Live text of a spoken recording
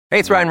Hey,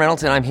 it's Ryan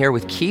Reynolds, and I'm here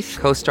with Keith,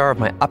 co-star of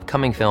my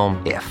upcoming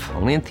film, If,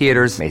 only in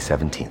theaters May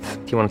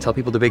 17th. Do you want to tell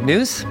people the big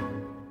news?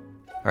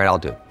 All right, I'll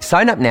do it.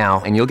 Sign up now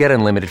and you'll get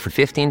unlimited for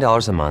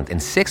 $15 a month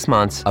and 6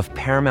 months of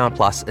Paramount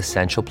Plus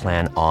Essential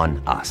Plan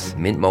on us.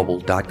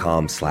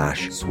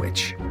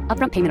 MintMobile.com/switch.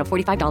 Upfront payment of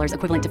 $45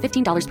 equivalent to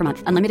 $15 per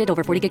month. Unlimited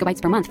over 40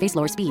 gigabytes per month. Face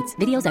lower speeds.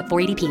 Videos at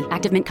 480p.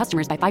 Active Mint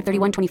customers by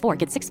 531.24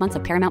 get 6 months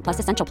of Paramount Plus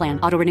Essential Plan.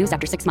 Auto renews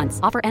after 6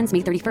 months. Offer ends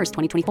May 31st,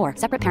 2024.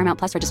 Separate Paramount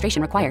Plus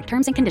registration required.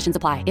 Terms and conditions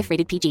apply if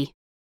rated PG.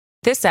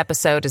 This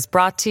episode is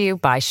brought to you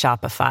by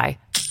Shopify.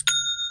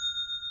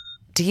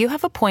 Do you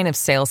have a point of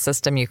sale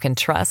system you can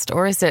trust,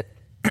 or is it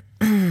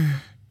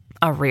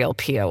a real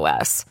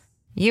POS?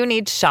 You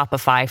need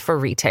Shopify for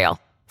retail.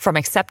 From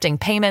accepting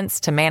payments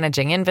to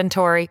managing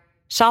inventory,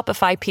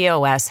 Shopify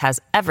POS has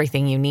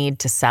everything you need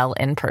to sell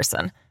in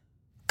person.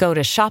 Go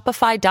to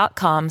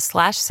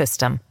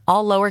shopify.com/system,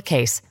 all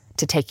lowercase,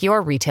 to take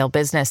your retail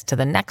business to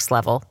the next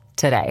level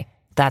today.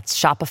 That's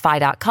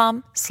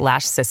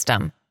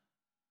shopify.com/system.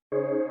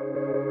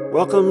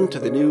 Welcome to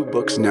the New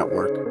Books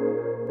Network.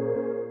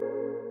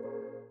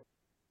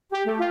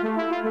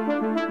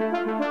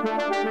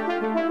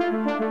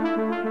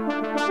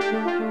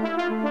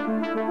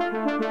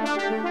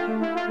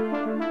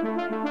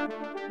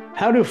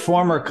 How do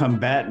former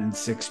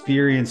combatants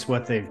experience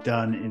what they've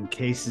done in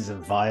cases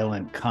of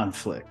violent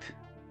conflict?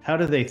 How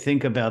do they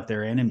think about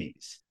their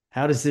enemies?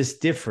 How does this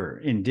differ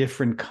in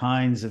different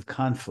kinds of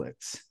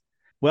conflicts?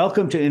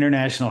 Welcome to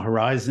International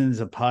Horizons,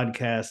 a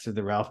podcast of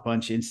the Ralph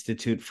Bunche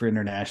Institute for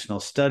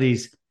International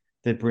Studies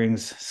that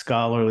brings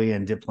scholarly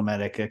and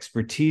diplomatic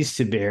expertise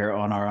to bear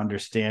on our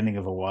understanding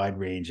of a wide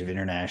range of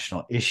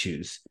international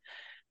issues.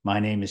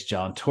 My name is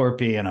John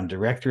Torpy, and I'm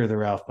director of the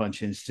Ralph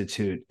Bunche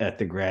Institute at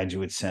the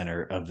Graduate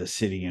Center of the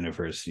City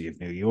University of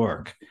New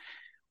York.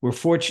 We're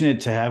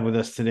fortunate to have with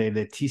us today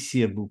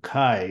Laetitia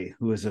Bucaille,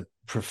 who is a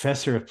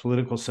professor of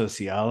political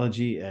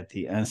sociology at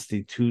the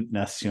Institut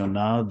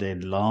National des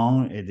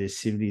Langues et des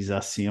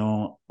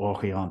Civilisations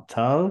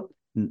Orientales,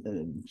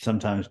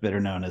 sometimes better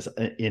known as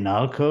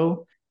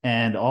INALCO,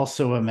 and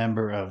also a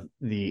member of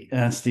the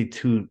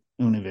Institut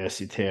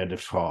Universitaire de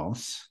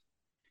France.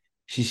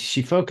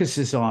 She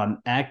focuses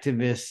on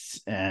activists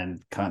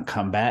and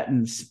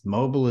combatants,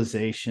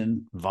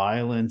 mobilization,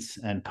 violence,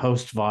 and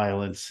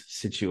post-violence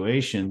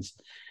situations,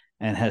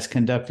 and has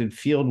conducted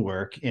field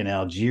work in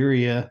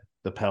Algeria,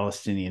 the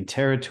Palestinian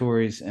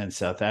territories, and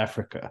South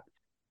Africa.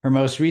 Her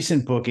most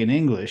recent book in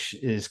English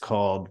is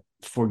called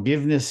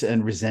Forgiveness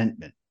and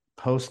Resentment,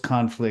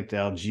 Post-Conflict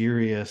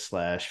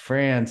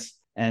Algeria/France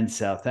and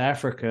South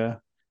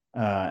Africa,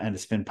 and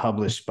it's been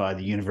published by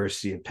the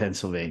University of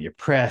Pennsylvania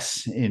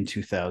Press in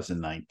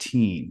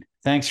 2019.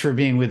 Thanks for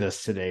being with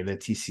us today,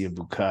 Laetitia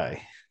Bucaille.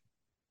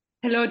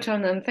 Hello,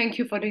 John, and thank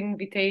you for the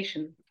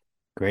invitation.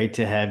 Great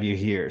to have you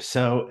here.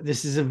 So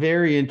this is a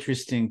very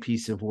interesting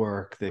piece of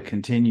work that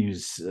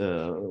continues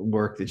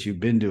work that you've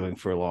been doing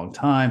for a long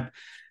time.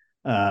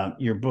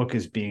 Your book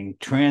is being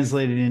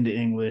translated into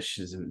English.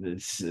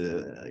 It's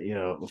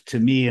to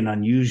me, an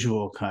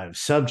unusual kind of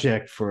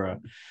subject for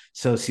a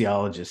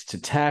sociologist to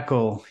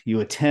tackle. You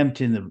attempt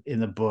in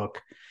the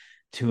book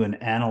to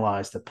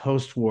analyze the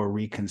post-war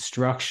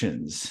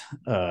reconstructions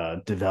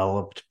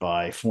developed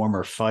by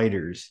former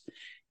fighters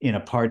in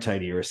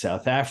apartheid-era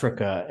South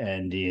Africa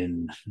and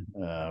in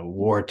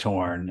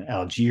war-torn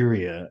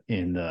Algeria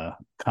in the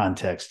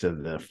context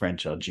of the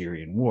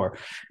French-Algerian War.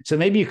 So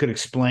maybe you could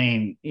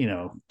explain,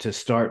 to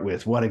start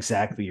with, what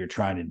exactly you're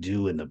trying to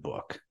do in the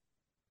book.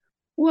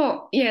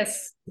 Well,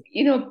 yes.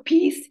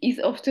 Peace is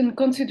often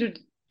considered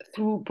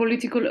through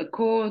political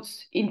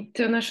accords,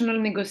 international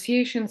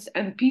negotiations,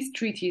 and peace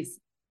treaties.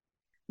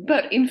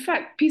 But in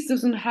fact, peace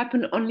doesn't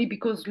happen only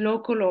because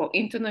local or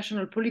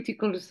international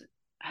politicals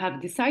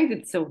have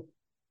decided so.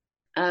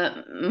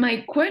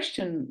 My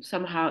question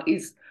somehow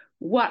is,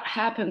 what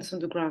happens on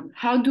the ground?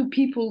 How do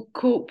people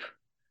cope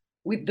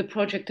with the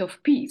project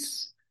of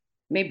peace?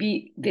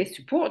 Maybe they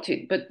support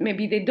it, but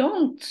maybe they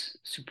don't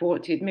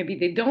support it. Maybe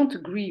they don't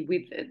agree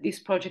with this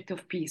project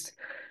of peace.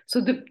 So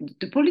the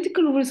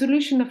political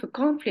resolution of a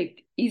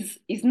conflict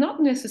is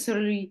not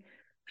necessarily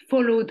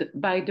followed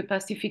by the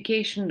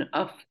pacification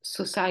of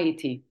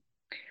society.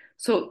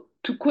 So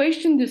to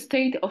question the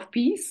state of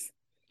peace,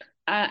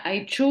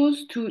 I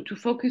chose to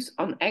focus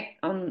on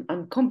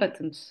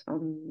combatants,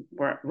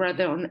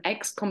 rather on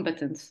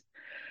ex-combatants.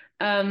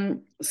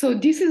 So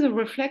this is a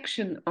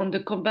reflection on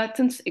the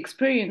combatants'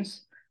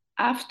 experience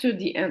after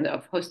the end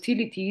of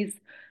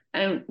hostilities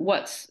and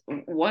once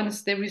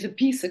there is a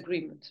peace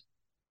agreement.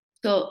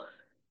 So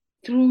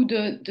through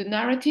the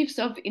narratives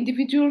of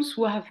individuals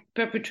who have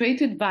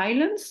perpetrated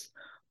violence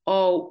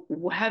or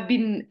who have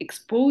been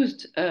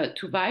exposed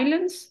to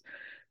violence,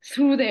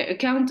 through their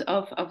account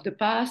of the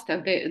past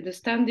and the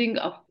understanding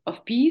of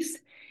peace,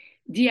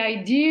 the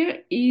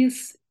idea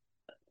is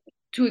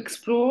to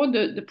explore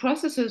the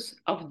processes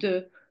of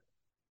the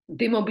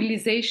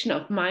demobilization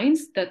of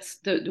minds. That's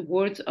the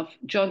words of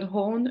John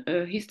Horne,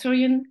 a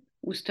historian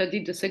who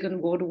studied the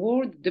Second World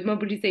War, the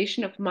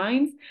demobilization of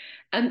minds,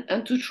 and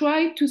to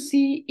try to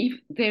see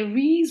if there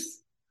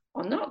is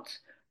not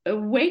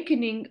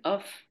awakening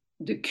of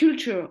the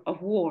culture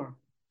of war.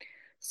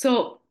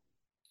 So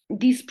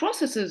these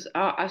processes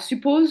are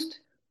supposed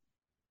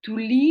to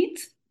lead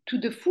to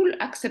the full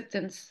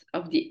acceptance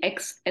of the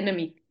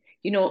ex-enemy.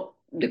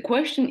 The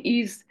question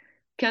is,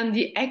 can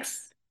the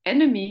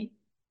ex-enemy,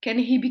 can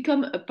he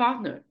become a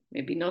partner?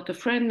 Maybe not a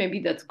friend, maybe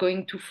that's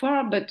going too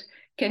far, but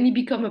can he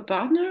become a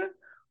partner?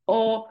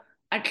 Or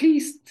at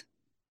least,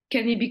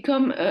 can he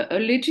become a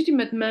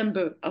legitimate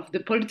member of the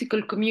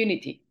political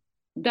community?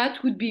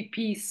 That would be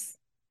peace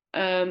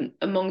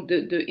among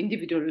the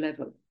individual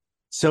level.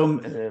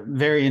 So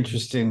very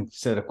interesting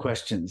set of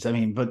questions. I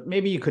mean, but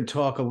maybe you could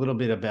talk a little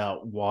bit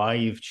about why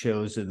you've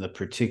chosen the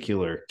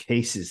particular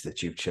cases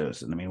that you've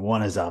chosen. I mean,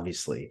 one is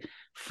obviously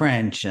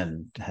French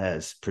and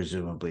has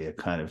presumably a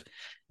kind of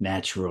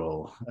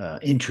natural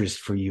interest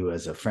for you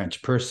as a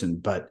French person,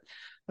 but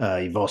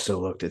you've also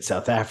looked at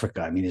South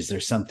Africa. I mean, is there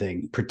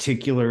something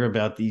particular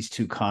about these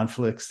two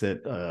conflicts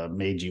that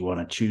made you want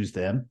to choose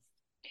them?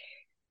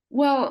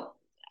 Well,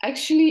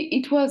 actually,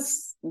 it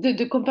was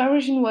the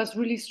comparison was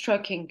really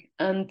striking.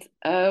 And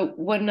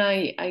when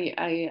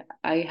I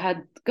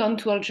had gone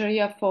to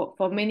Algeria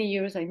for many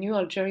years, I knew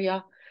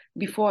Algeria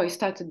before I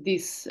started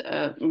this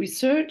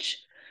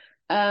research.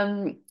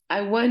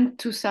 I went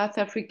to South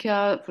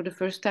Africa for the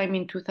first time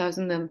in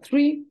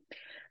 2003,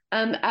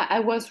 and I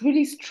was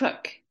really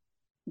struck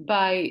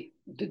by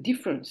the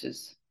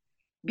differences.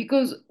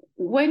 Because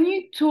when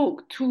you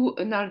talk to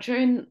an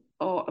Algerian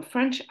or a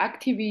French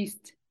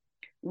activist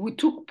who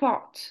took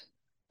part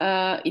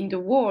in the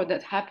war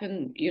that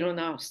happened,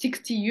 now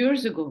 60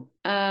 years ago,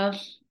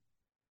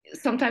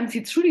 sometimes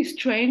it's really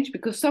strange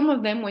because some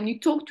of them, when you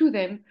talk to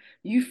them,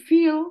 you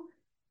feel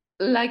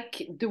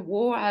like the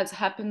war has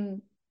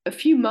happened a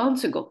few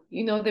months ago.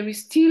 There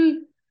is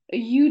still a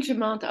huge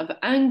amount of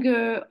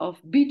anger,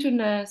 of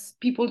bitterness.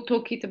 People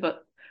talk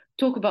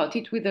about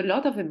it with a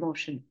lot of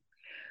emotion.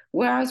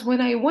 Whereas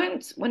when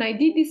I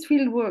did this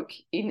field work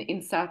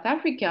in South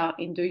Africa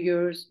in the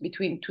years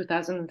between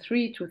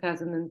 2003,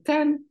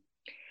 2010,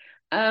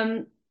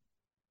 I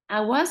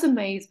was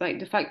amazed by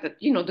the fact that,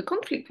 the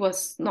conflict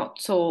was not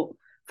so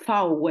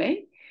far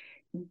away,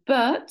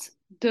 but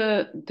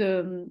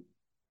the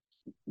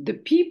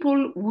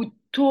people would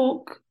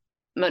talk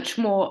much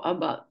more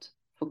about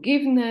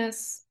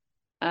forgiveness,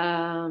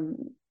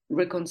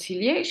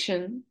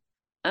 reconciliation,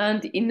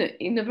 and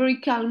in a very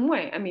calm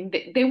way. I mean,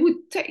 they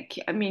would take.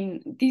 I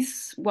mean,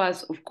 this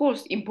was, of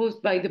course,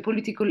 imposed by the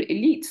political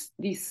elites.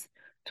 This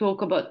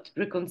talk about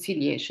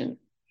reconciliation,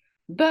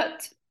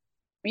 but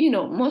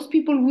most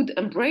people would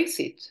embrace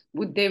it.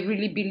 Would they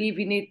really believe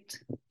in it?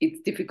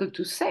 It's difficult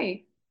to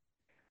say.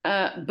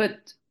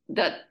 But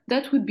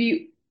that would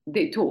be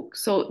they talk.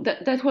 So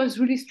that was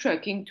really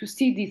striking to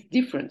see this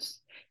difference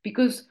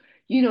because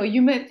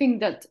you may think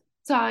that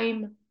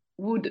time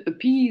would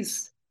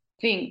appease,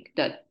 think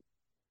that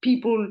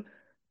people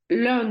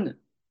learn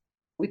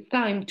with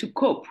time to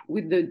cope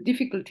with the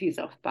difficulties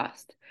of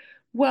past.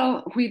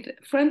 Well, with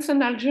France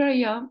and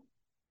Algeria,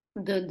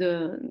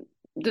 the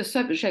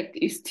subject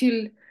is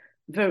still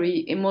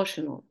very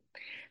emotional.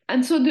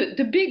 And so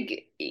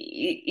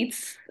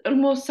it's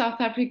almost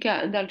South Africa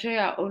and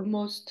Algeria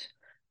almost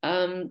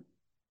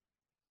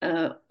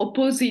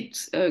opposite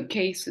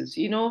cases.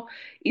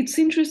 It's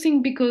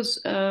interesting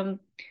because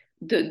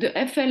the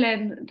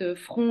FLN, the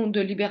Front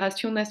de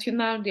Libération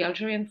Nationale, the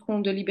Algerian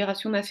Front de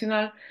Libération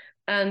Nationale,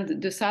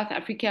 and the South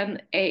African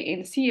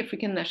ANC,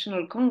 African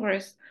National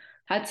Congress,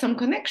 had some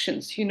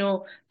connections.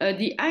 The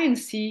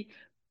ANC,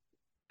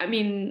 I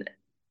mean,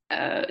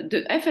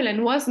 the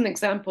FLN was an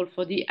example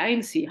for the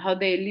ANC, how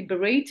they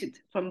liberated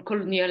from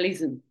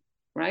colonialism,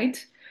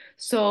 right?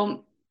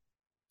 So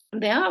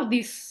there are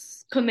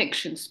these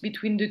connections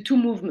between the two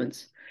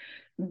movements.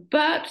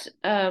 But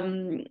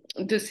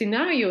the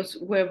scenarios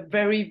were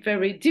very,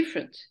 very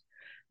different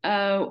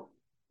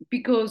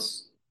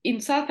because in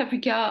South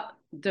Africa,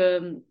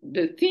 the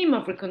theme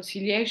of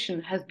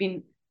reconciliation has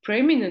been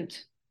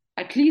preeminent,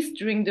 at least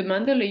during the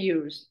Mandela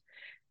years.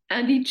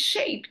 And it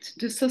shaped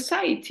the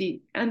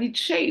society and it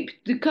shaped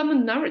the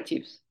common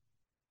narratives.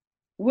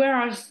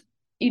 Whereas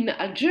in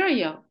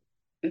Algeria,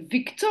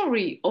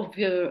 victory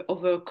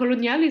over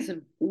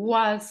colonialism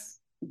was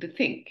the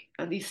thing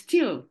and is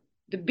still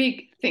the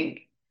big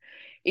thing.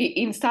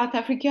 In South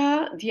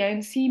Africa, the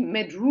ANC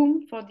made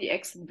room for the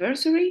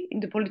ex-adversary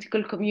in the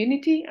political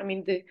community. I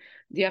mean, the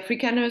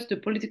Afrikaners, the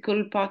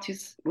political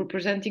parties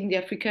representing the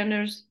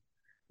Afrikaners,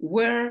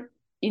 were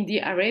in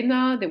the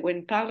arena, they were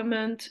in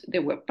parliament, they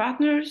were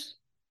partners.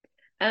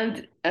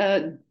 And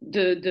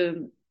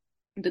the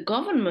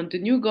government, the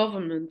new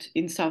government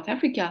in South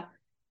Africa,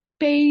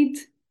 paid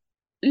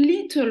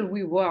little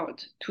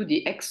reward to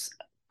the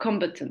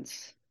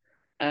ex-combatants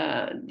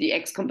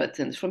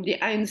from the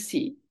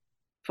ANC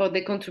for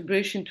their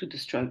contribution to the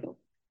struggle.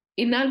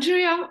 In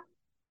Algeria,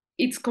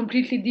 it's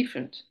completely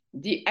different.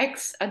 The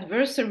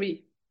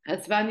ex-adversary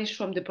has vanished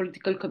from the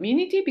political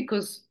community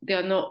because there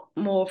are no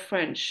more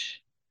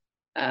French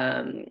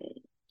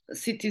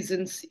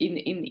citizens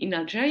in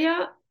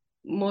Algeria.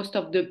 Most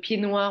of the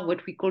Pieds Noirs,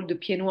 what we call the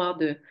Pieds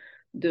Noirs,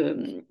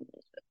 the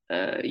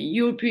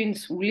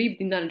Europeans who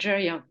lived in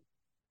Algeria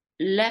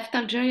left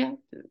Algeria.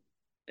 The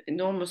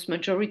enormous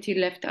majority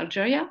left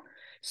Algeria.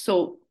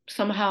 So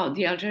somehow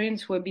the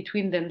Algerians were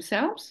between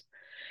themselves.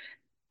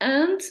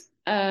 And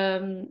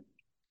the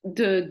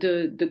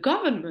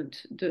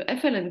government, the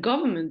FLN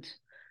government,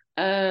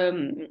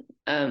 um,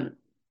 um,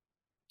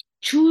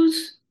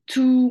 choose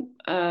to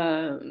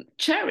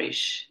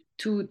cherish,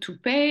 to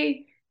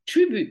pay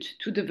tribute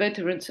to the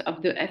veterans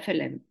of the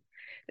FLN.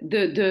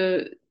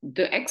 The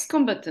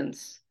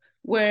ex-combatants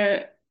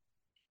were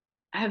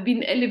have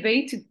been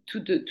elevated to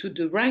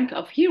the rank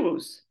of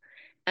heroes,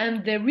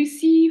 and they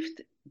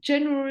received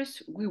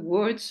generous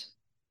rewards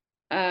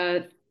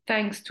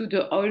thanks to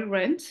the oil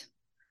rent.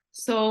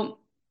 So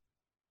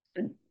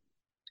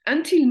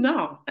until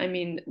now, I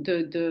mean,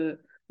 the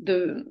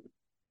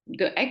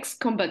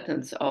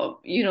ex-combatants, or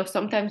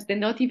sometimes they're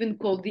not even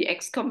called the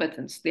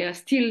ex-combatants; they are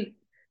still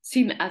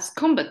seen as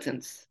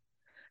combatants.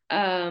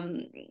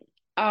 Um,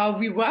 are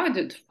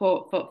rewarded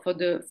for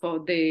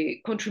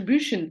the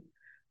contribution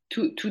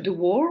to the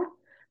war,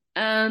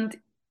 and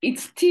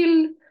it's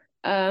still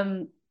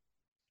um,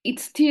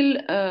 it's still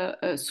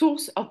a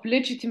source of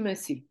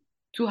legitimacy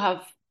to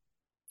have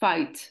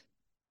fight,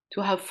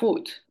 to have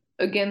fought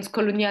against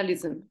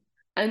colonialism,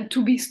 and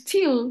to be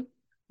still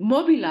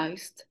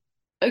mobilized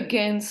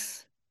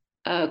against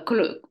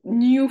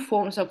new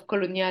forms of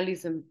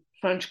colonialism,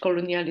 French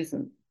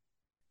colonialism.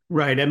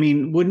 Right. I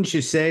mean, wouldn't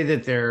you say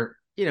that they're,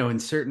 in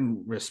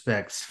certain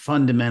respects,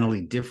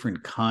 fundamentally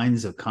different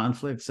kinds of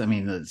conflicts? I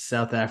mean, the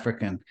South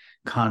African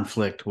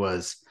conflict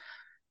was,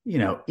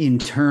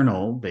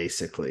 internal,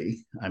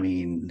 basically. I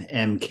mean,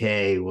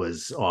 MK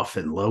was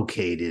often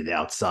located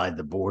outside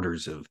the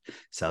borders of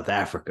South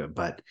Africa,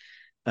 but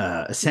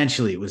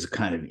essentially it was a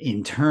kind of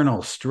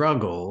internal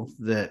struggle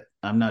that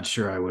I'm not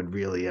sure I would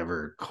really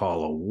ever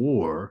call a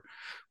war.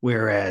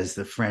 Whereas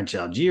the French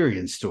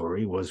Algerian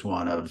story was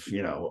one of,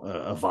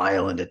 a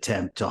violent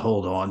attempt to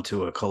hold on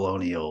to a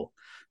colonial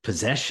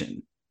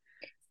possession.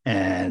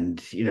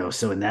 And,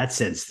 so in that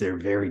sense, they're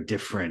very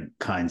different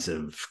kinds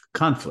of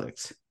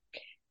conflicts.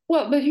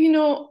 Well, but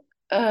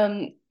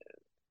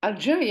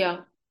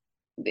Algeria,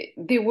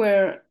 they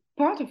were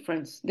part of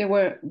France. They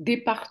were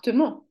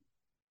département.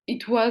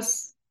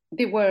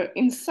 They were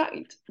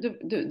inside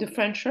the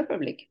French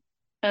Republic.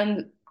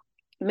 And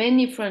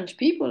many French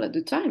people at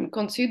the time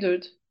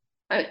considered,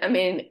 I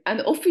mean,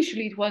 and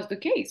officially it was the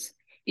case.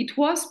 It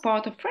was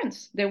part of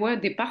France. There were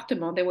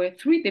départements. There were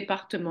 3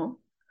 départements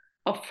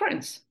of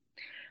France.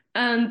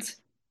 And,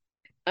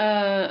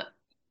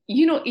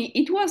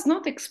 it was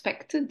not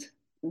expected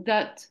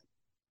that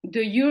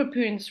the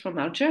Europeans from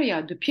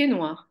Algeria, the Pieds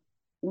Noirs,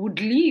 would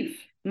leave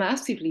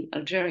massively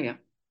Algeria.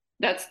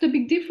 That's the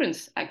big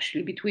difference,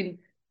 actually, between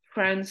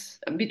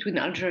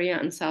Algeria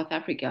and South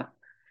Africa.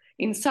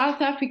 In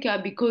South Africa,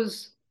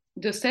 because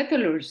the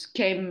settlers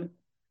came,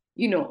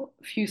 a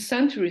few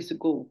centuries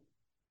ago,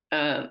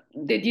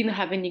 they didn't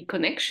have any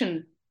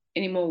connection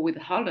anymore with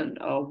Holland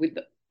or with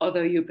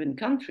other European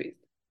countries.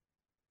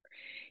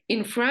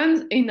 In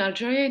France, in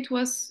Algeria, it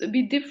was a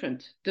bit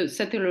different. The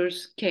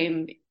settlers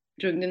came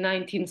during the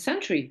 19th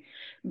century,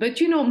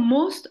 but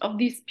most of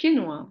these Pieds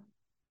Noirs,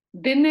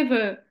 they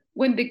never,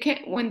 when they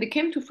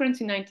came to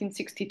France in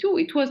 1962,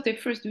 it was their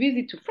first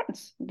visit to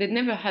France. They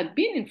never had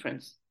been in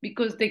France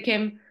because they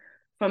came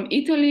from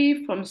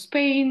Italy, from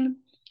Spain,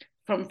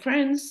 from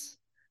France,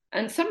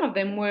 and some of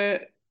them were,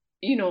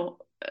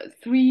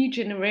 3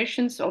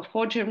 generations or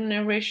 4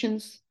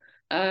 generations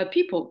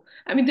people.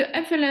 I mean, the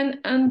FLN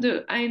and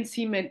the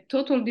ANC made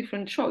total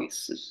different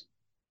choices.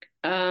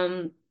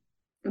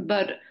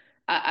 But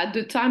at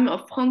the time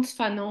of Frantz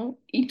Fanon,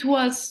 it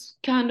was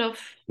kind of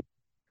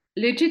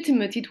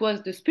legitimate. It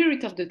was the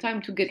spirit of the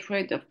time to get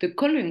rid of the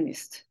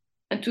colonists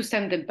and to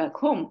send them back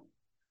home.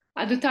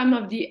 At the time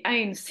of the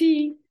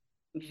ANC,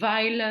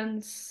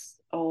 violence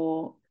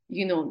or,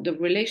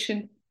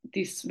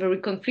 this very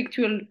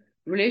conflictual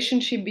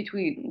relationship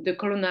between the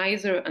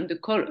colonizer and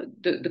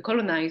the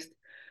colonized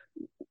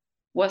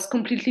was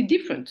completely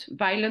different.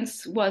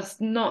 Violence was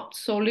not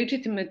so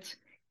legitimate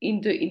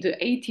in the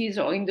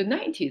 80s or in the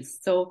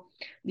 90s. So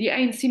the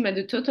ANC made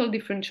a total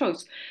different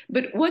choice.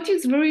 But what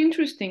is very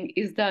interesting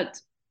is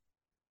that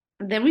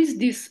there is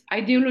this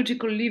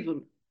ideological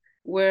level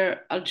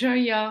where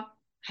Algeria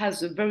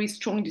has a very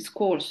strong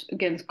discourse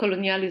against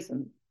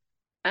colonialism.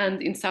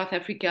 And in South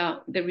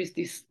Africa, there is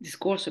this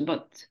discourse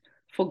about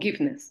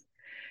forgiveness.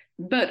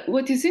 But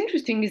what is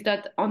interesting is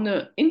that on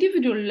an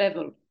individual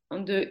level,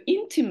 on the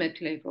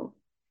intimate level,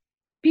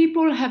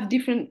 people have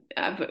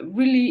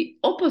really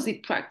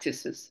opposite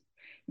practices.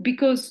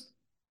 Because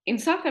in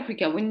South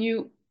Africa, when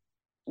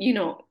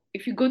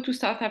if you go to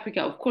South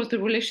Africa, of course, the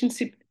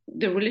relationships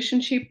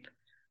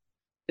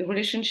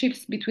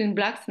between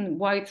blacks and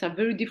whites are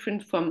very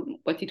different from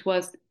what it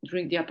was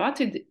during the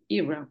apartheid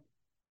era.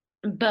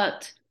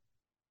 But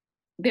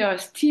there are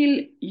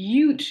still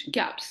huge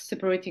gaps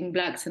separating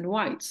blacks and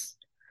whites.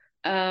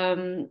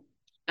 And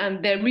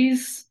there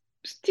is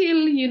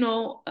still,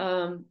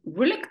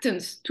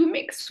 reluctance to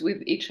mix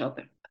with each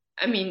other.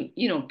 I mean,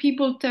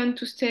 people tend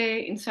to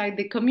stay inside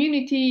the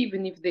community,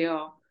 even if they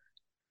are,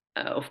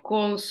 of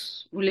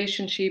course,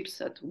 relationships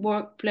at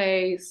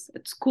workplace,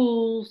 at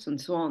schools, and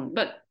so on.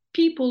 But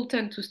people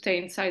tend to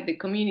stay inside the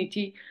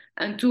community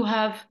and to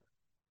have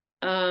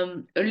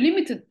a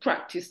limited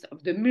practice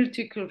of the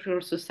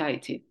multicultural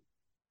society.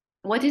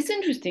 What is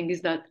interesting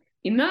is that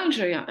in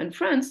Algeria and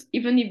France,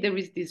 even if there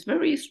is this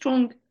very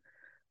strong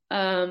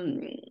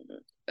um,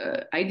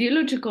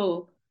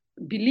 ideological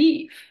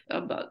belief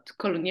about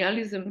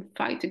colonialism,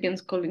 fight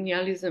against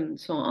colonialism, and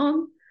so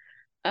on,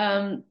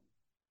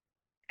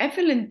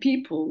 FLN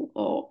people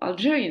or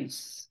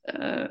Algerians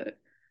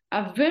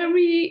are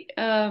very,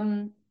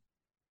 some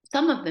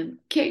of them,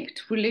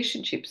 caked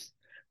relationships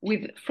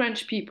with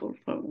French people,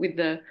 with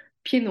the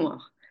Pieds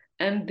Noirs.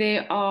 And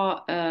they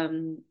are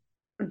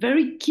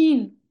very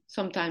keen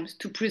sometimes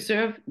to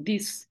preserve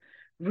this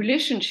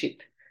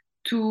relationship,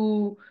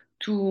 to,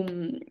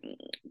 to,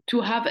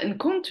 to have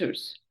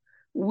encounters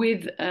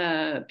with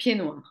Pieds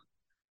Noirs.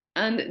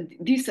 And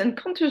these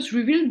encounters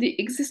reveal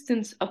the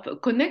existence of a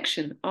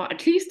connection, or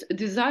at least a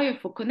desire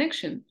for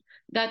connection,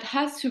 that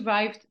has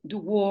survived the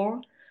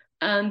war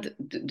and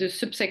the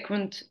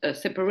subsequent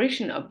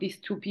separation of these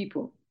two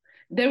people.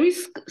 There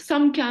is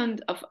some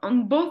kind of,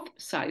 on both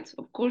sides,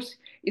 of course,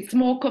 it's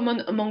more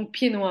common among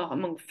Pieds Noirs,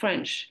 among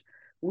French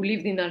who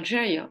lived in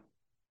Algeria,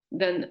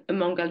 than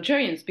among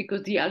Algerians,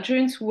 because the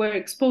Algerians who were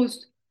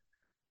exposed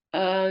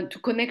to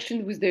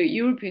connection with the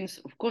Europeans,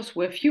 of course,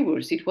 were fewer.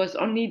 It was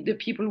only the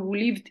people who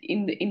lived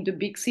in the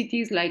big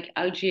cities like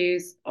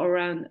Algiers,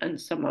 Oran, and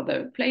some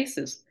other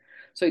places.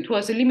 So it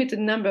was a limited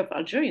number of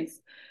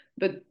Algerians.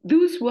 But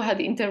those who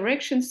had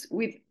interactions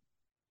with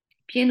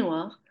Pieds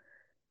Noirs,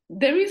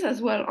 there is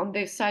as well on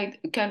their side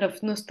a kind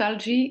of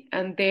nostalgia,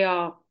 and they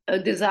are a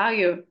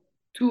desire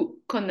to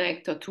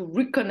connect or to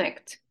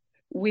reconnect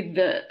with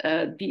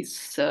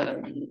these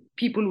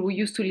people who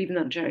used to live in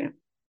Algeria.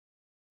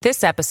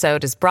 This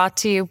episode is brought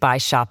to you by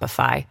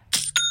Shopify.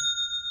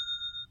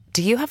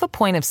 Do you have a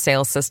point of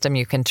sale system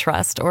you can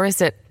trust, or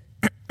is it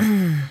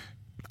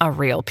a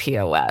real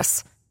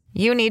POS?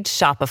 You need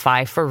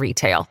Shopify for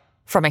retail.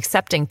 From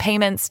accepting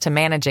payments to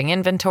managing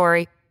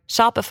inventory,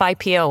 Shopify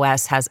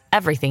POS has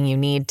everything you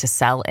need to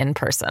sell in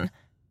person.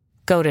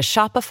 Go to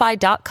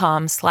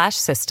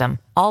shopify.com/system,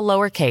 all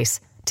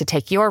lowercase, to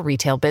take your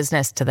retail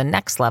business to the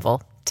next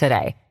level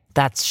today.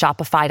 That's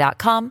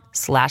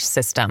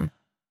shopify.com/system.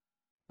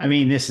 I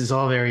mean, this is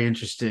all very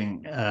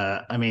interesting.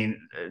 I mean,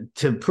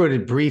 to put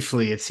it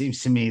briefly, it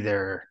seems to me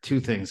there are two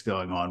things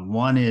going on.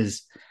 One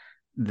is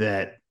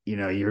that,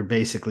 you're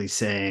basically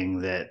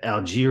saying that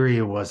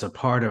Algeria was a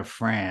part of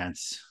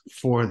France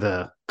for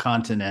the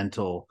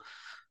continental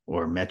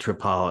or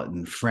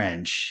metropolitan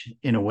French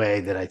in a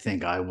way that I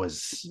think I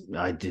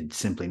did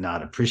simply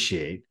not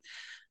appreciate.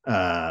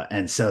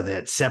 And so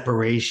that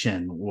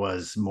separation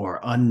was more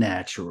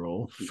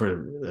unnatural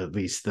for at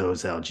least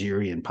those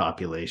Algerian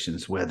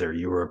populations, whether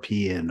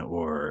European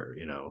or,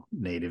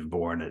 native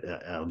born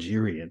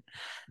Algerian.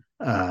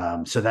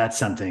 So that's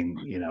something,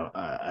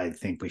 I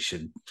think we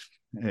should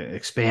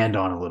expand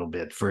on a little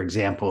bit. For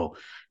example,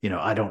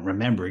 I don't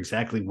remember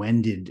exactly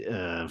when did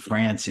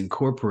France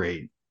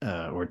incorporate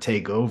or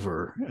take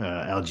over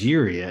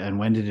Algeria, and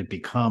when did it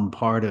become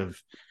part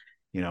of,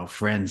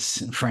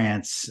 France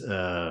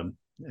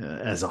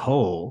as a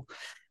whole.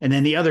 And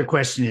then the other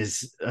question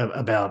is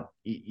about,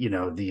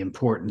 the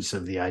importance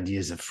of the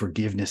ideas of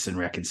forgiveness and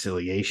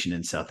reconciliation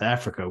in South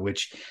Africa,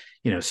 which,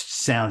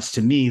 sounds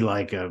to me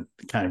like a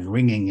kind of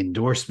ringing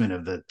endorsement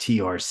of the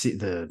TRC,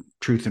 the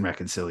Truth and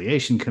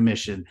Reconciliation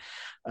Commission,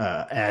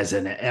 as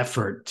an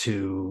effort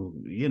to,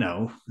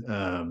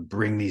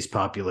 bring these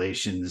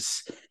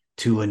populations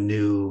to a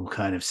new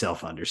kind of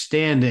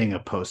self-understanding, a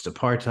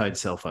post-apartheid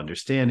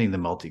self-understanding, the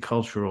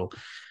multicultural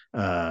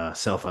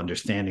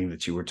self-understanding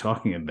that you were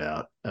talking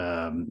about.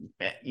 And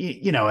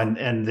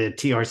the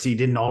TRC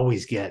didn't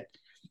always get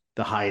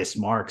the highest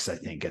marks, I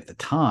think, at the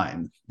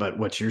time. But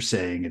what you're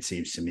saying, it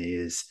seems to me,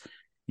 is,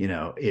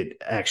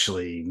 it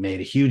actually made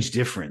a huge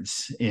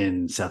difference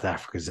in South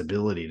Africa's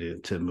ability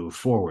to move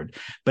forward.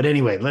 But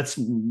anyway, let's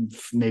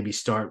maybe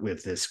start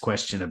with this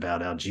question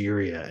about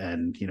Algeria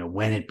and,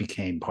 when it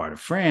became part of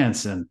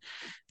France and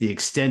the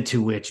extent to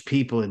which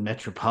people in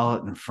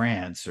metropolitan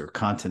France or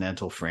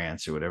continental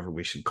France or whatever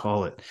we should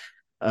call it,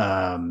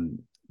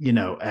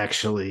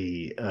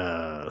 actually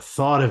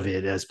thought of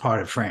it as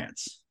part of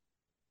France.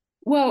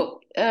 Well,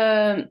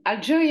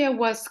 Algeria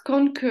was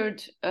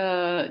conquered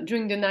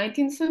during the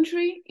 19th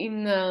century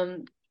in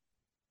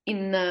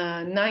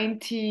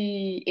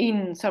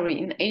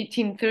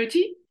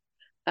 1830,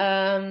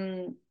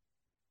 and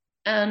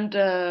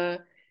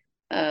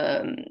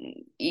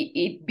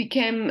it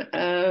became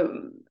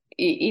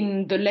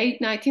in the late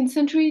 19th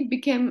century. It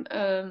became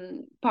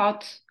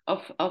part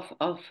of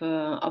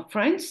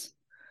France.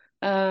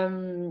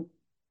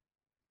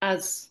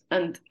 As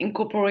and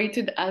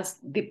incorporated as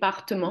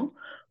département.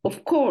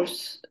 Of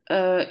course,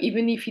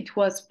 even if it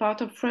was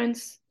part of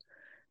France,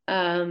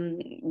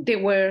 there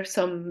were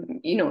some,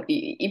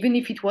 even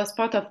if it was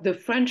part of the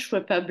French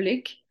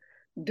Republic,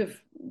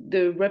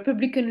 the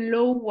Republican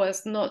law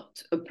was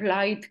not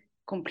applied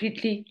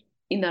completely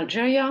in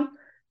Algeria.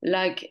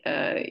 Like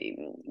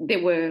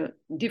there were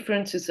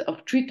differences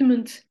of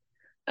treatment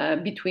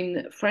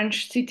between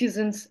French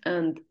citizens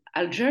and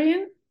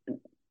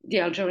the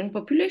Algerian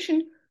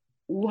population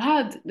who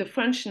had the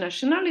French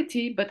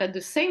nationality, but at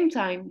the same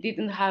time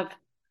didn't have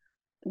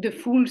the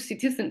full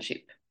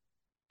citizenship.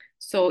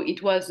 So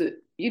it was a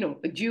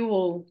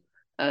dual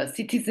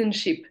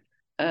citizenship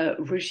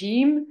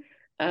regime.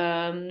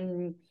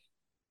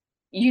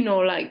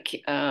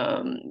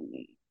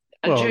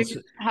 Algerians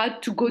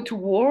had to go to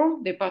war.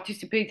 They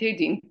participated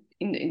in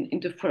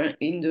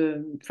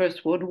the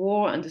First World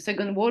War and the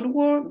Second World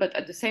War, but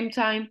at the same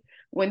time,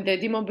 when they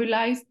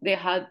demobilized, they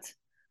had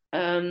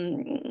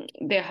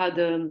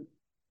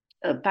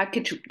a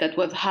package that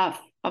was half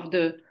of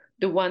the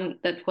one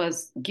that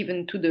was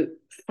given to the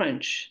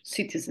French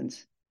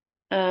citizens.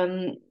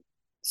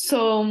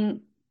 So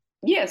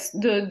yes,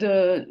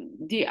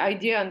 the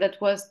idea, and that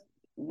was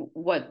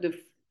what the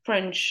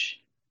French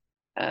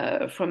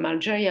from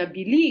Algeria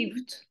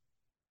believed,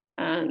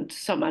 and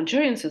some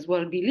Algerians as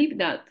well believed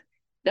that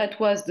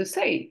was to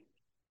say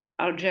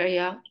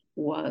Algeria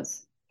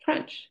was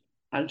French.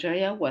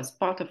 Algeria was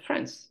part of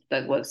France.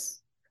 That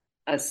was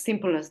as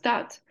simple as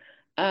that.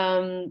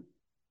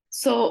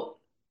 So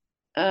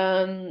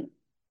that's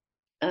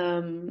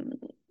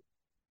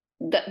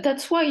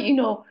why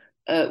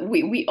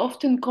we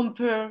often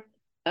compare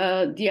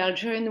the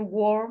Algerian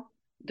War,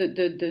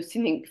 the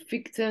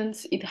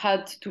significance it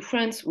had to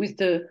France with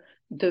the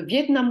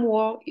Vietnam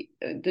War,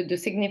 the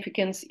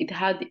significance it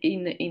had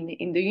in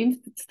the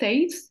United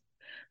States.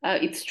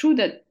 It's true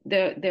that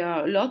there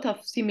are a lot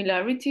of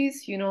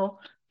similarities,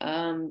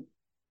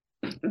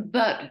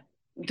 but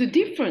the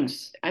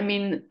difference, I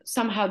mean,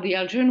 somehow the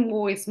Algerian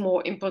War is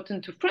more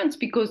important to France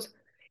because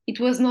it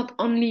was not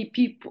only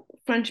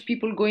French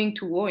people going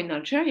to war in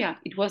Algeria,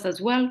 it was as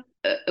well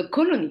a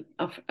colony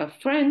of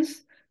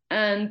France,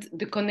 and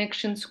the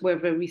connections were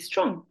very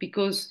strong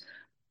because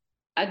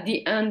at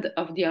the end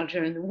of the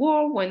Algerian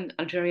War, when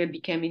Algeria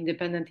became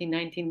independent in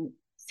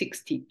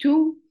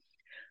 1962,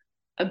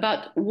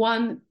 about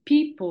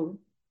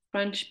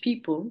French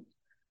people,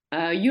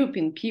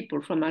 European people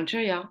from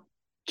Algeria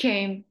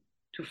came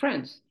to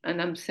France.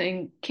 And I'm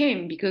saying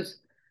came because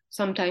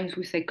sometimes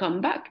we say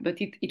come back, but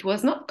it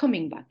was not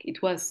coming back.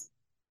 It was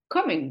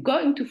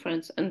going to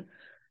France. And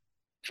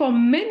for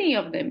many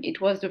of them,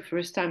 it was the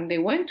first time they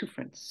went to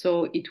France.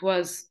 So it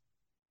was,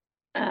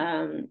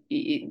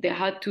 they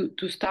had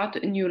to start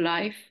a new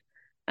life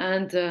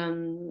and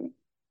to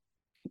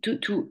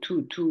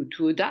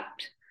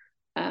adapt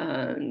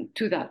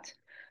to that.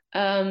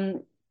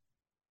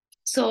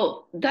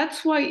 So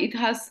that's why it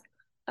has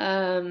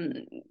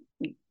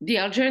the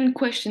Algerian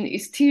question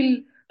is still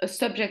a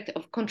subject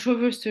of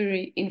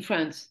controversy in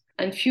France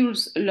and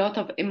fuels a lot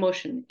of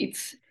emotion.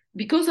 It's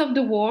because of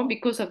the war,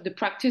 because of the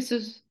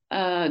practices,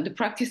 the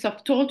practice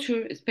of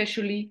torture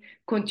especially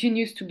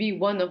continues to be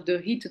one of the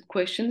heated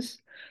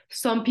questions.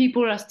 Some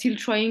people are still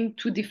trying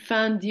to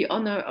defend the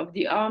honor of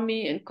the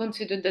army and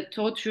consider that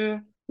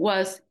torture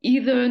was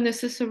either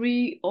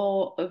necessary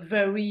or a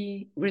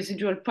very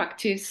residual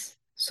practice.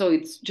 So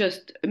it's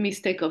just a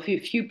mistake of a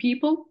few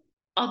people.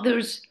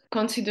 Others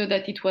consider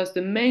that it was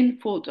the main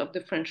fault of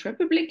the French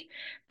Republic.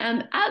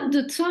 And at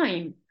the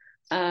time,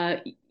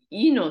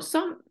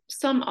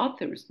 some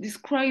authors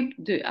described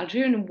the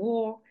Algerian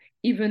War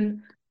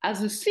even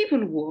as a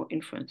civil war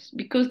in France,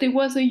 because there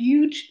was a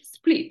huge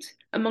split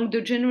among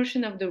the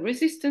generation of the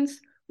resistance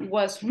who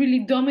was really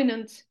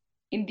dominant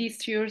in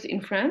these years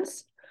in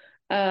France.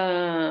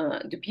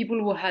 The people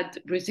who had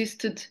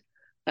resisted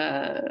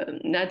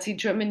Nazi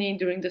Germany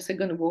during the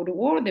Second World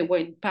War, they were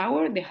in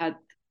power, they had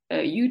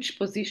huge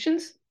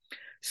positions.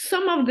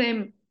 Some of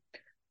them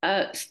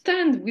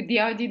stand with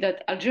the idea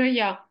that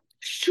Algeria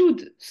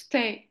should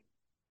stay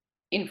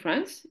in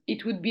France.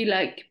 It would be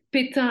like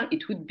Pétain,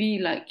 it would be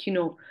like,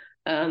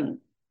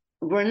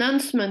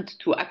 renouncement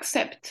to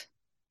accept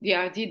the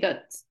idea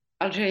that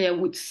Algeria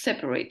would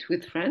separate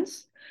with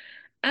France.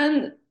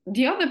 And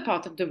the other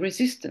part of the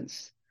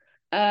resistance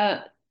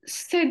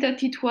said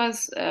that it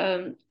was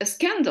a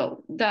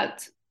scandal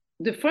that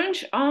the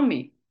French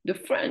army, the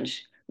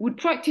French, would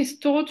practice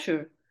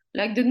torture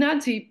like the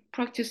Nazi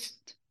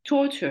practiced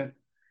torture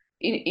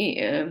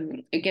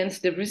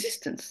against the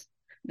resistance.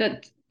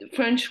 That the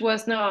French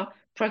was now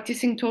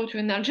practicing torture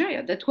in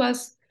Algeria. That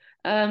was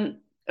a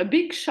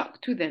big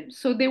shock to them.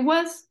 So there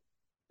was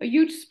a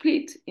huge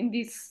split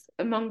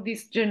among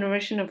this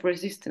generation of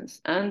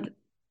resistance, and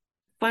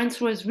France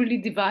was really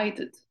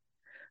divided.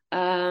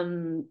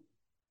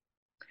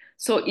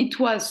 So it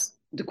was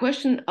the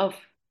question of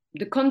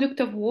the conduct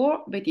of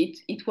war, but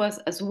it was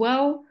as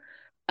well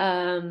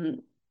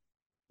the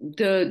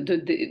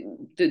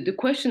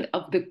question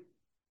of the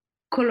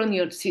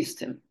colonial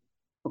system.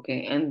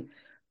 Okay, and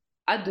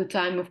at the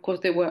time, of course,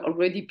 there were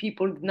already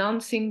people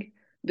denouncing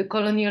the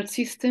colonial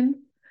system,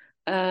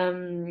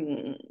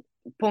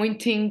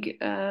 pointing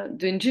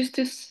the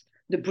injustice,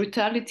 the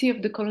brutality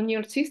of the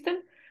colonial system.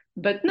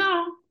 But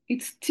now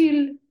it's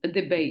still a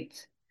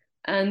debate.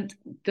 And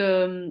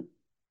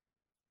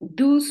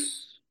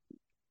those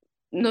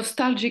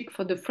nostalgic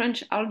for the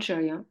French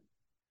Algeria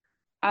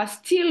are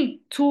still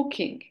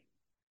talking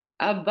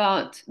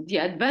about the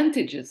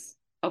advantages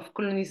of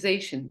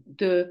colonization,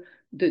 the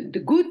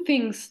good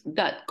things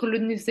that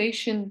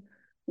colonization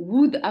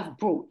would have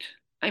brought.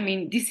 I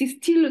mean, this is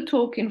still a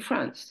talk in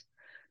France.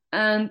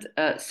 And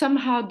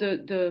somehow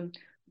the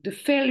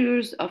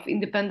failures of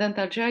independent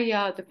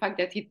Algeria, the fact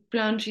that it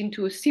plunged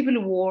into a civil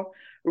war,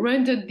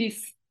 rendered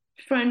these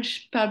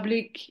French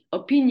public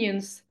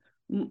opinions,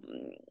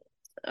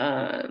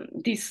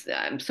 these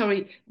I'm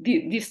sorry,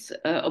 these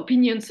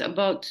opinions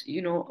about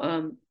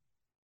the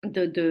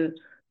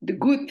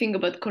good thing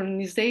about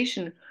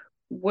colonization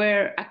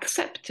were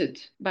accepted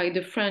by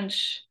the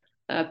French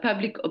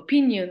public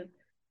opinion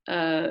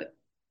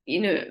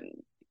in a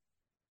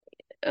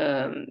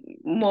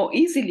more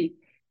easily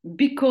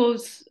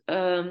because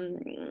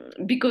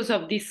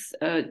of these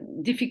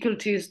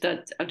difficulties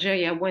that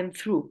Algeria went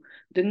through.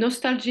 The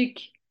nostalgic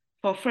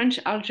for French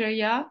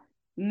Algeria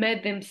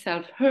made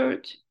themselves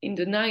heard in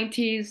the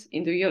 90s,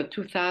 in the year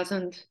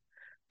 2000,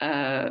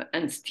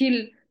 and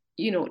still,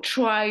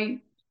 try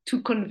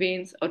to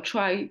convince or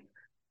try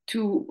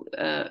to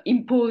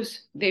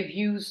impose their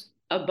views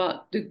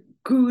about the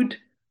good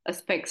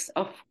aspects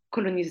of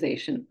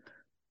colonization.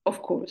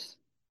 Of course,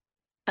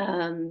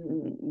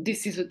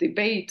 this is a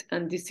debate,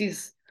 and this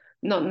is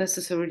not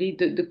necessarily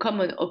the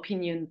common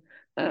opinion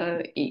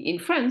in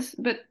France,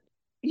 but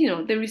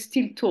there is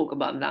still talk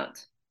about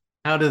that.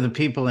 How do the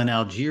people in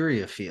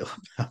Algeria feel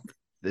about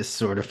this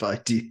sort of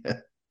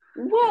idea?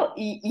 Well,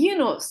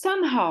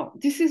 somehow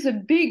this is a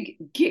big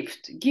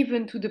gift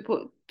given to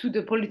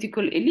the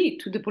political elite,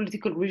 to the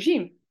political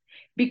regime,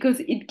 because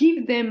it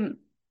gives them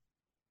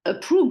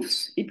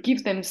proofs, it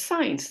gives them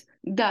signs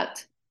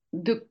that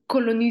the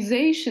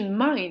colonization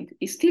mind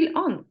is still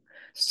on.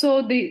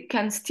 So they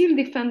can still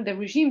defend the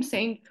regime,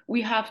 saying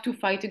we have to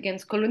fight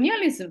against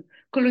colonialism.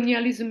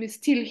 Colonialism is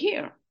still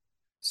here.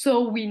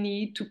 So we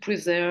need to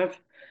preserve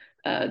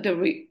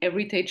the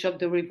heritage of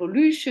the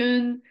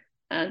revolution.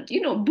 And,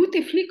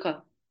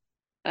 Bouteflika,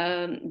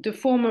 the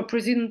former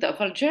president of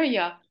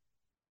Algeria,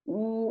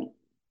 who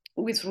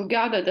is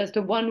regarded as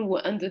the one who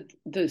ended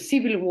the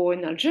civil war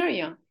in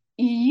Algeria,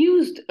 he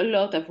used a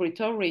lot of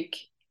rhetoric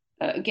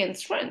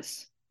against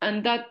France,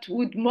 and that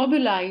would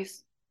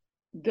mobilize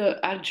the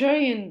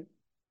Algerian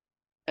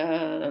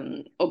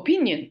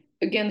opinion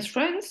against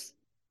France,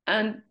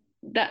 and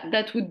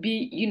that would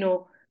be,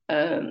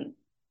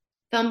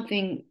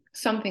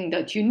 something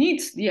that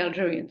unites the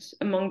Algerians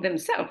among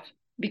themselves,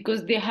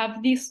 because they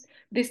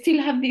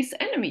still have this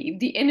enemy. If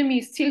the enemy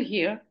is still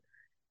here,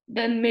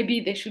 then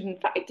maybe they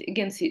shouldn't fight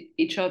against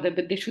each other,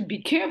 but they should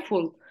be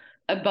careful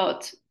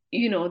about,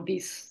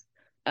 this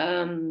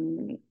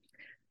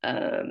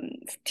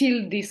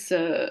still these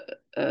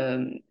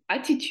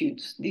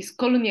attitudes, these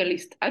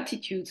colonialist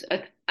attitudes,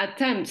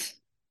 attempts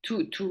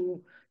to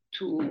to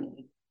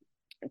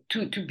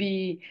to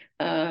be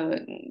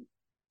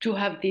to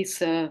have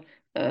this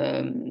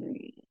um,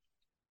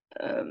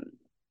 um,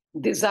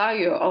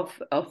 desire of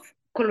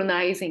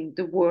colonizing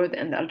the world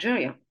and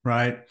Algeria.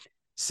 Right.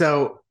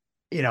 So,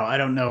 I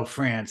don't know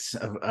France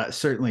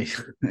certainly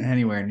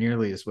anywhere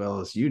nearly as well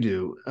as you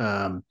do.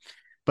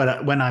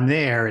 But when I'm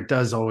there, it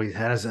has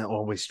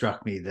always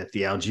struck me that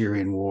the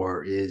Algerian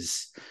War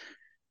is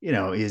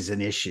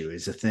an issue,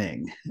 is a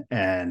thing,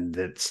 and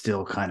that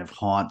still kind of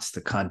haunts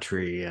the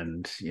country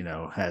and,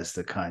 has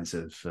the kinds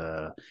of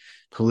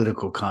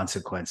political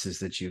consequences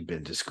that you've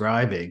been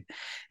describing.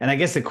 And I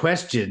guess the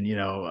question,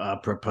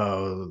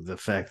 apropos the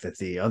fact that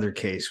the other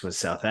case was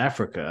South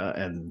Africa,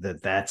 and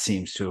that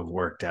seems to have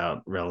worked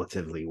out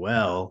relatively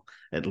well,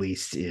 at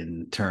least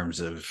in terms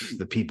of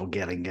the people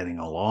getting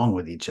along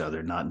with each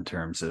other, not in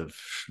terms of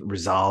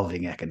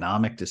resolving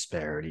economic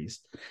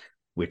disparities,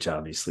 which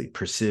obviously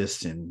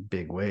persist in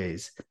big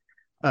ways.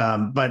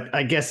 But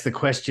I guess the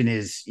question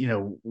is,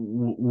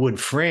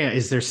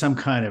 is there some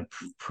kind of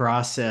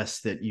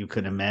process that you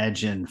could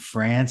imagine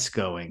France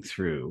going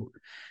through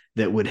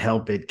that would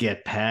help it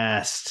get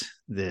past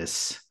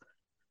this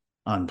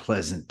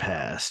unpleasant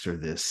past or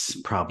this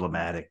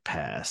problematic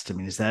past? I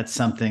mean, is that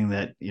something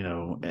that,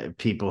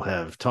 people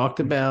have talked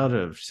about,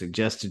 have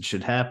suggested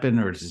should happen,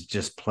 or does it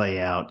just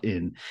play out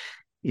in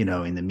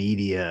the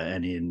media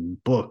and in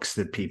books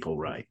that people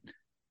write?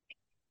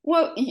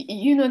 Well,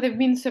 there have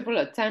been several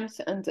attempts,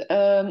 and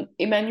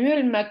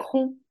Emmanuel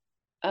Macron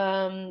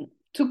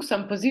took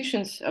some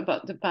positions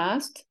about the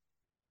past.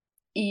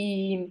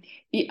 He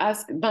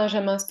asked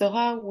Benjamin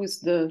Stora, who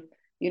is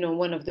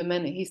one of the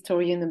main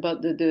historian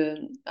about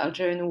the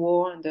Algerian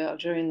War and the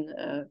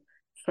Algerian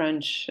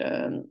French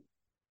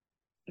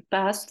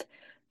past,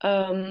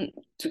 to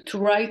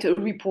write a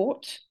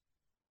report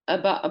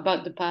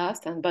about the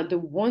past and about the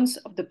wounds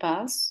of the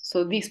past.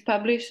 So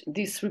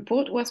this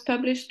report was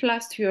published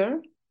last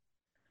year.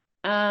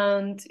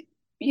 And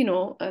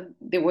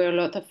there were a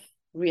lot of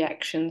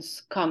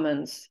reactions,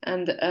 comments,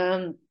 and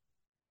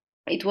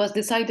it was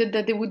decided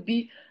that there would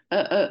be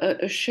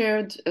a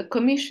shared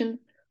commission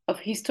of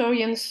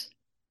historians,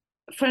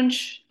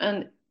 French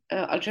and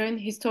Algerian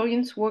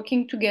historians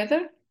working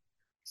together.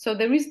 So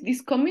there is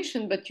this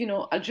commission, but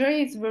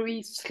Algeria is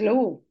very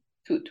slow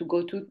to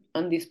go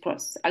on this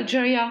process.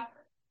 Algeria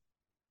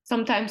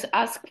sometimes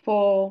asks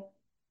for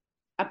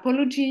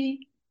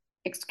apology,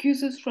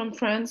 excuses from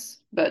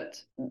France,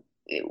 but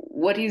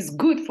what is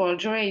good for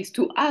Algeria is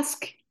to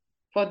ask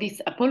for this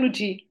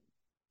apology,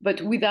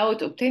 but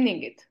without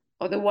obtaining it.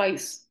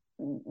 Otherwise,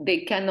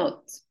 they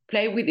cannot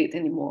play with it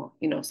anymore,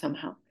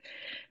 somehow.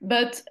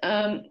 But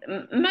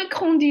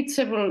Macron did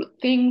several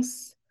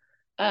things.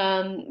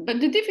 But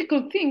the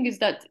difficult thing is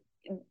that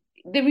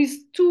there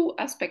is two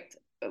aspects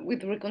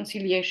with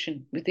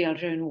reconciliation with the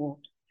Algerian war.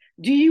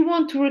 Do you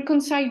want to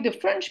reconcile the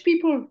French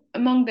people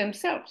among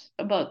themselves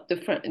about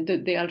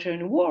the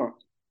Algerian war?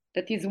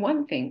 That is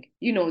one thing.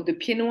 The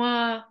Pieds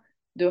Noirs,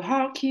 the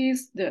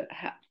Harkis, the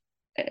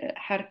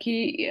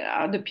Harki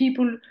are the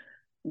people,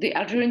 the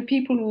Algerian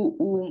people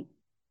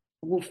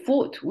who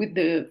fought with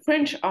the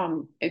French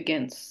army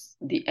against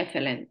the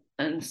FLN,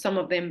 and some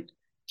of them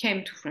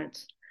came to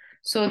France.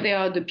 So they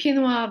are the Pieds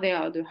Noirs, they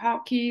are the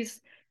Harkis,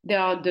 they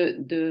are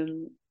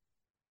the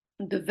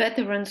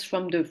veterans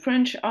from the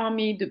French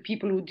army, the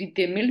people who did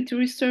their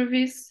military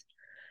service,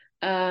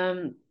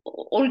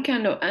 all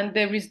kind of, and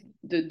there is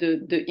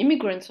the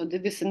immigrants or the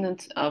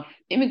descendants of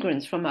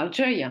immigrants from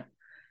Algeria.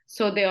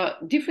 So there are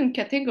different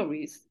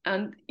categories,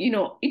 and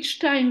each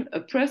time a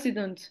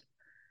president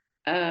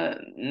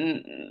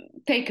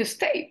take a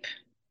step,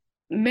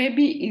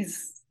 maybe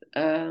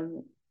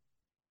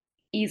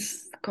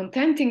is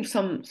contenting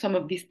some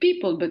of these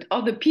people, but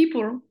other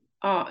people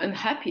are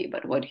unhappy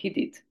about what he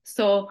did.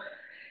 So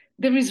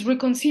there is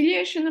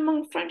reconciliation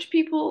among French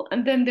people,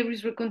 and then there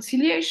is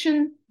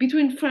reconciliation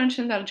between French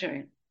and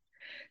Algerian.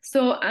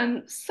 So,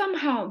 and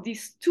somehow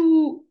these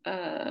two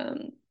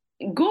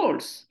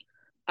goals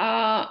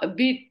are a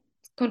bit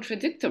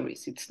contradictory.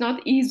 It's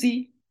not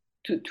easy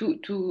to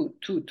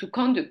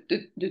conduct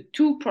the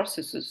two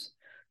processes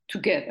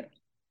together.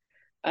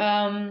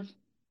 And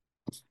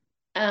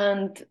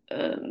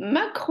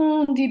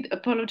Macron did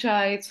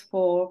apologize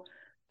for,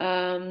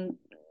 there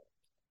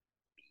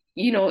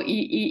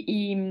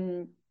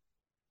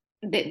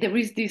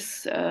is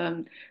this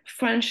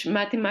French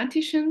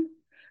mathematician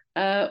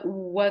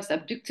who was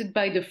abducted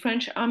by the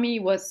French army,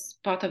 was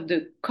part of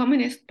the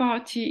Communist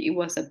Party. He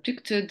was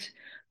abducted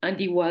and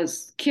he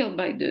was killed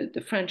by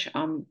the French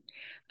army.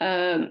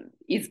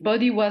 His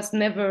body was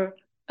never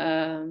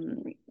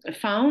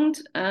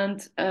found,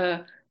 and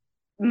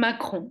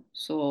Macron,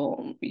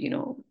 so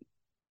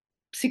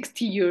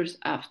 60 years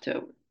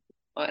after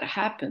what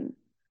happened,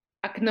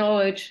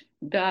 acknowledged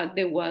that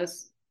it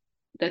was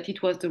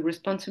the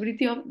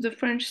responsibility of the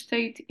French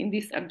state in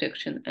this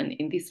abduction and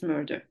in this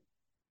murder.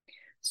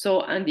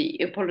 So, and he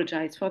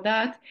apologized for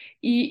that.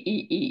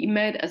 He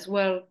made as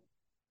well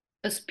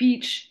a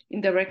speech in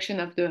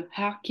direction of the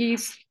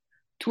Harkis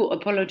to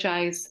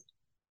apologize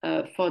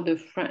for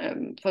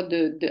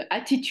the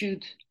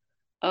attitude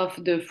of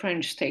the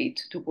French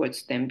state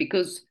towards them,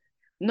 because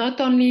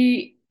not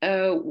only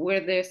were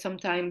they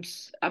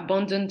sometimes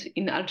abandoned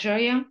in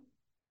Algeria,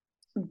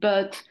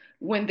 but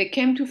when they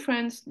came to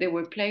France, they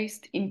were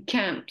placed in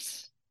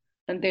camps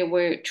and they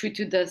were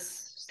treated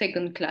as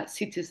second-class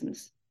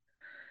citizens.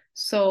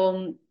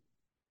 So,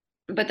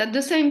 but at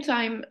the same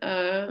time,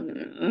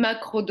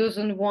 Macron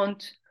doesn't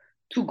want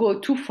to go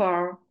too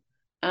far,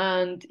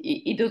 and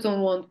he doesn't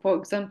want, for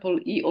example,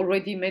 he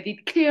already made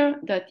it clear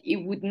that he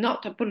would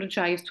not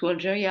apologize to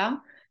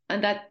Algeria,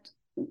 and that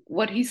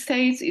what he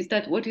says is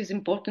that what is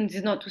important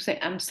is not to say,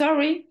 I'm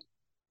sorry,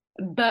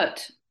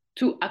 but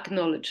to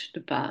acknowledge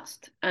the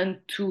past and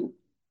to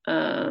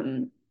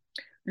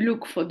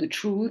look for the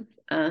truth.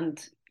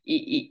 And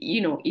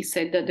he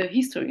said that the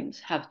historians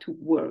have to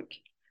work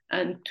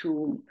and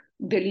to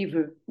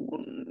deliver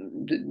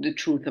the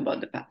truth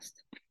about the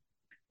past.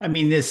 I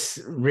mean, this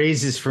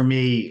raises for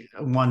me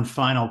one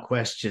final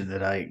question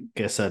that I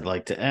guess I'd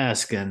like to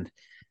ask. And,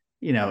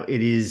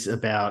 it is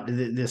about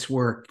this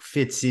work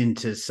fits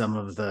into some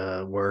of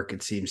the work,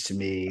 it seems to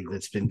me,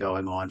 that's been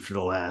going on for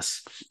the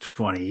last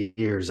 20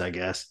 years, I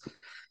guess,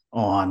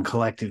 on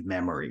collective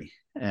memory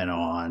and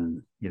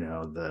on,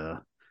 the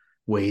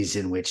ways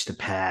in which the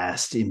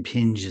past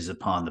impinges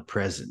upon the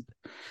present.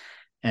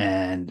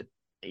 And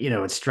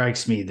it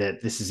strikes me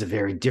that this is a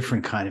very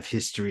different kind of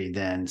history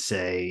than,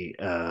 say,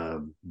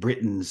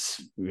 Britain's,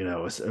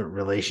 a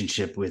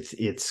relationship with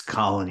its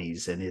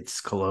colonies and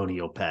its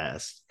colonial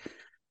past.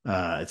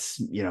 It's,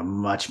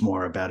 much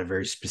more about a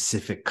very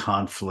specific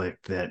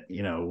conflict that,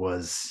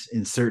 was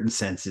in certain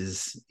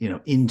senses,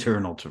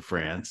 internal to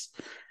France,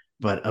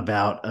 but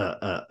about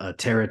a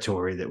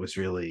territory that was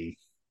really,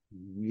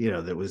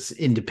 that was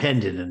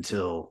independent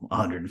until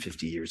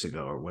 150 years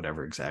ago or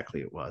whatever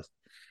exactly it was.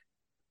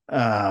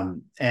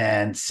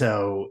 And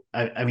so,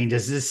 I mean,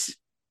 does it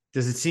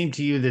seem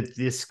to you that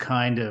this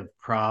kind of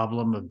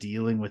problem of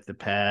dealing with the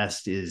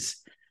past is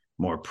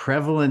more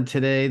prevalent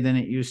today than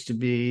it used to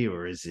be,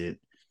 or is it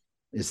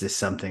Is this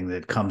something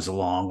that comes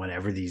along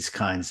whenever these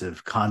kinds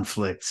of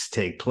conflicts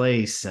take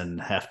place and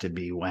have to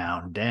be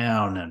wound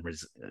down and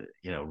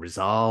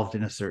resolved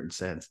in a certain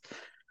sense?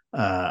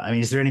 I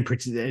mean, is there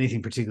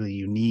anything particularly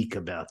unique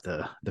about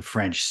the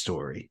French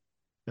story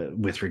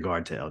with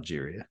regard to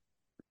Algeria?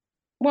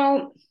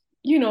 Well,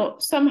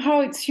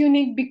 somehow it's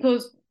unique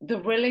because the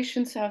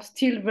relations are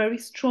still very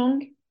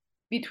strong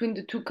between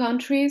the two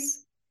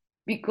countries,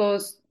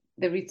 because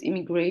there is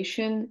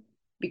immigration,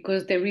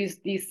 because there is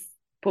this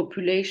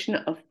population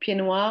of Pieds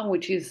Noirs,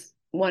 which is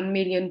 1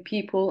 million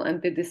people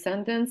and the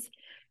descendants,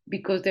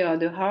 because there are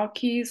the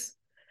hierarchies,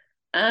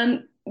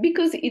 and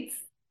because it's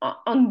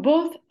on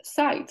both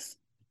sides.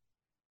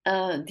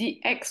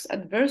 The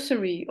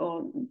ex-adversary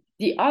or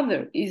the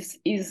other is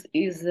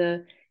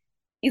a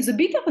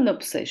bit of an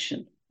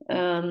obsession.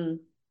 Um,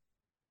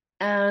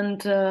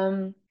 and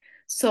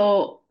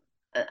so,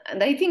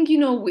 and I think,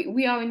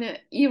 we are in an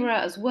era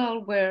as well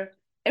where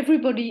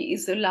everybody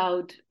is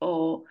allowed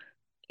or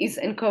is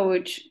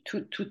encouraged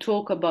to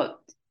talk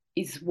about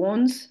his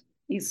wants,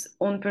 his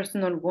own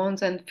personal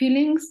wants and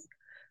feelings.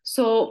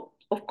 So,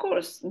 of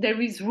course, there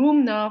is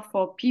room now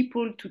for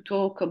people to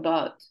talk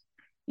about,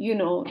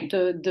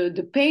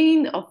 the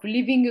pain of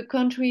leaving a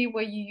country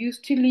where you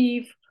used to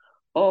live,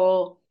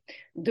 or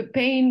the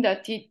pain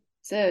that it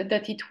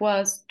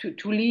was to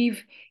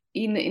live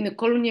in a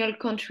colonial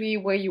country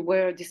where you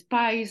were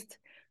despised,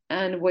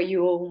 and where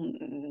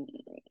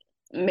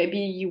maybe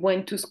you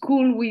went to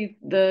school with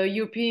the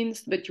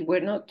Europeans, but you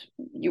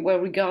were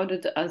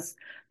regarded as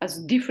a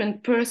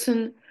different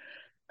person.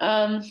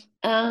 And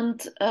I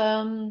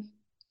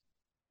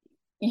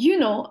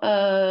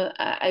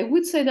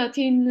would say that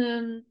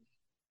in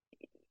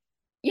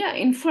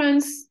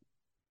France,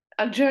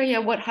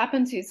 Algeria, what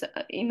happens is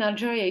in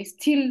Algeria is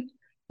still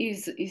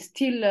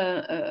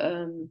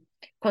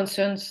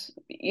concerns,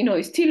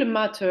 is still a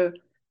matter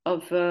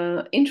of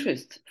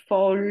interest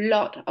for a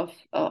lot of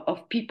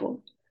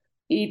people.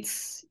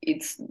 It's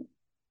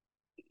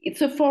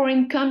a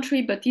foreign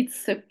country, but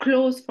it's a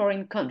close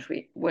foreign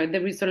country where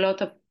there is a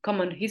lot of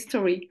common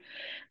history.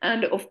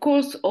 And of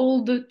course,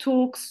 all the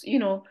talks,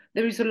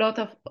 there is a lot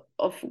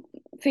of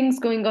things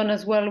going on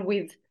as well,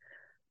 with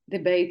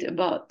debate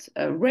about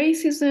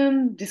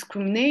racism,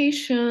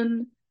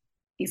 discrimination,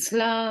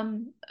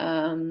 Islam,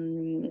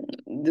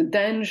 the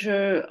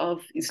danger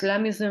of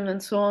Islamism,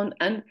 and so on.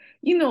 And,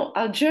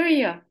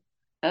 Algeria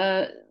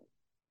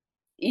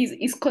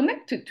is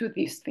connected to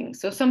these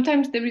things. So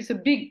sometimes there is a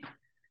big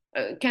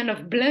kind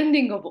of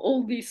blending of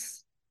all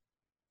these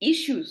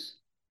issues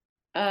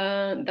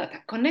that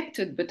are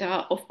connected, but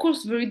are, of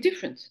course, very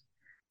different.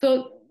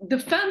 So the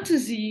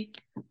fantasy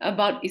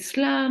about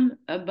Islam,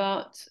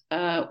 about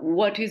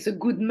what is a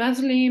good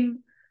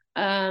Muslim,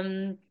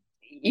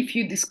 if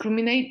you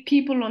discriminate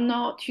people or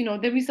not,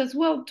 there is as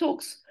well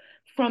talks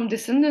from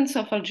descendants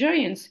of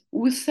Algerians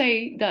who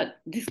say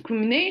that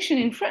discrimination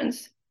in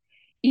France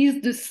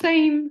is the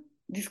same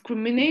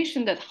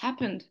discrimination that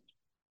happened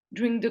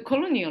during the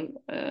colonial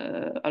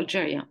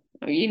Algeria.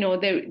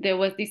 There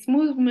was this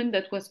movement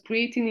that was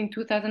created in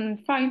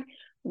 2005,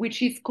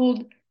 which is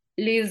called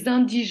Les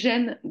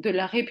Indigènes de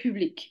la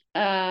République,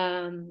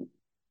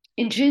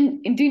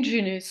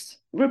 indigenous,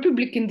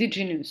 Republic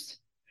indigenous,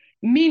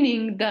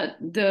 meaning that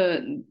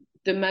the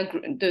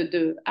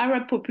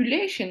Arab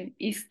population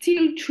is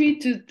still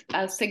treated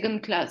as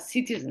second-class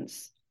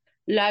citizens,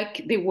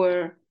 like they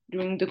were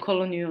during the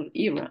colonial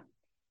era.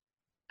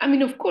 I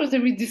mean, of course,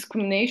 there is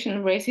discrimination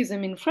and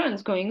racism in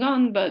France going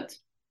on, but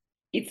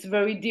it's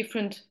very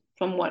different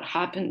from what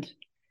happened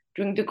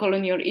during the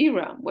colonial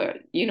era, where,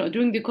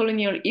 during the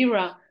colonial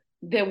era,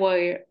 there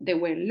were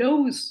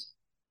laws,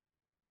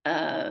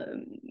 that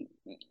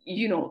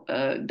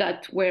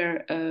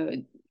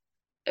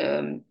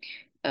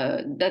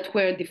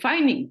were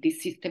defining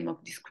this system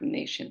of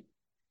discrimination.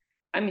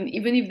 I mean,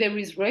 even if there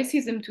is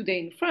racism today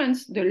in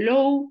France, the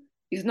law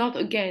is not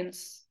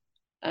against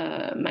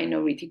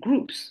minority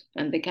groups,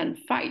 and they can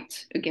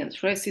fight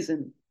against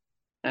racism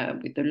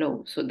with the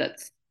law. So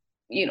that's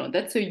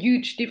a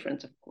huge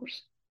difference, of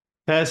course.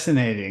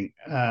 Fascinating.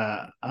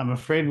 I'm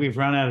afraid we've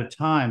run out of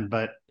time,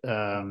 but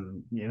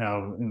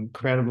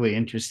incredibly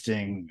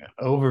interesting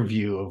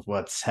overview of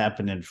what's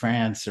happened in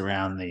France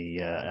around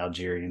the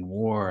Algerian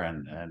War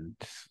and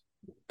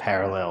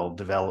parallel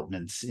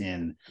developments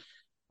in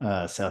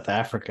South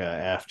Africa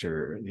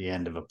after the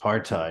end of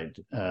apartheid.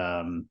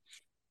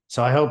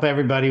 So I hope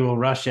everybody will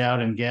rush out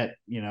and get,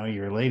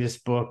 your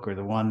latest book, or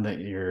the one that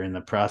you're in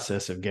the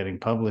process of getting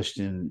published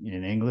in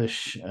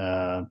English.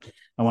 I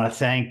want to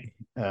thank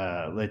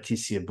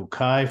Laetitia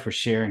Bucaille for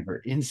sharing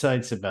her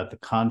insights about the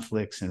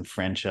conflicts in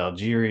French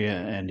Algeria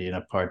and in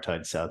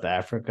apartheid South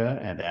Africa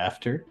and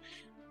after.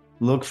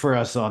 Look for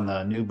us on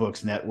the New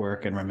Books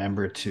Network, and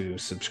remember to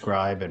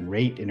subscribe and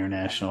rate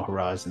International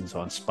Horizons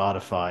on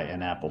Spotify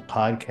and Apple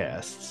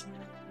Podcasts.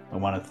 I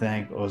want to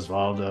thank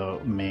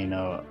Osvaldo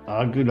Meno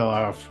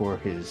Aguilar for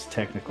his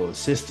technical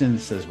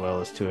assistance, as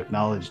well as to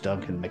acknowledge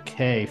Duncan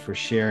McKay for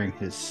sharing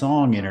his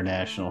song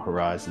International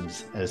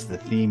Horizons as the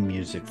theme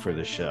music for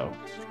the show.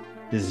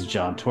 This is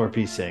John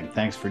Torpy saying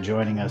thanks for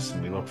joining us,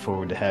 and we look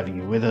forward to having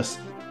you with us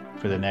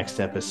for the next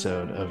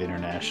episode of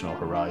International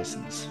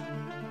Horizons.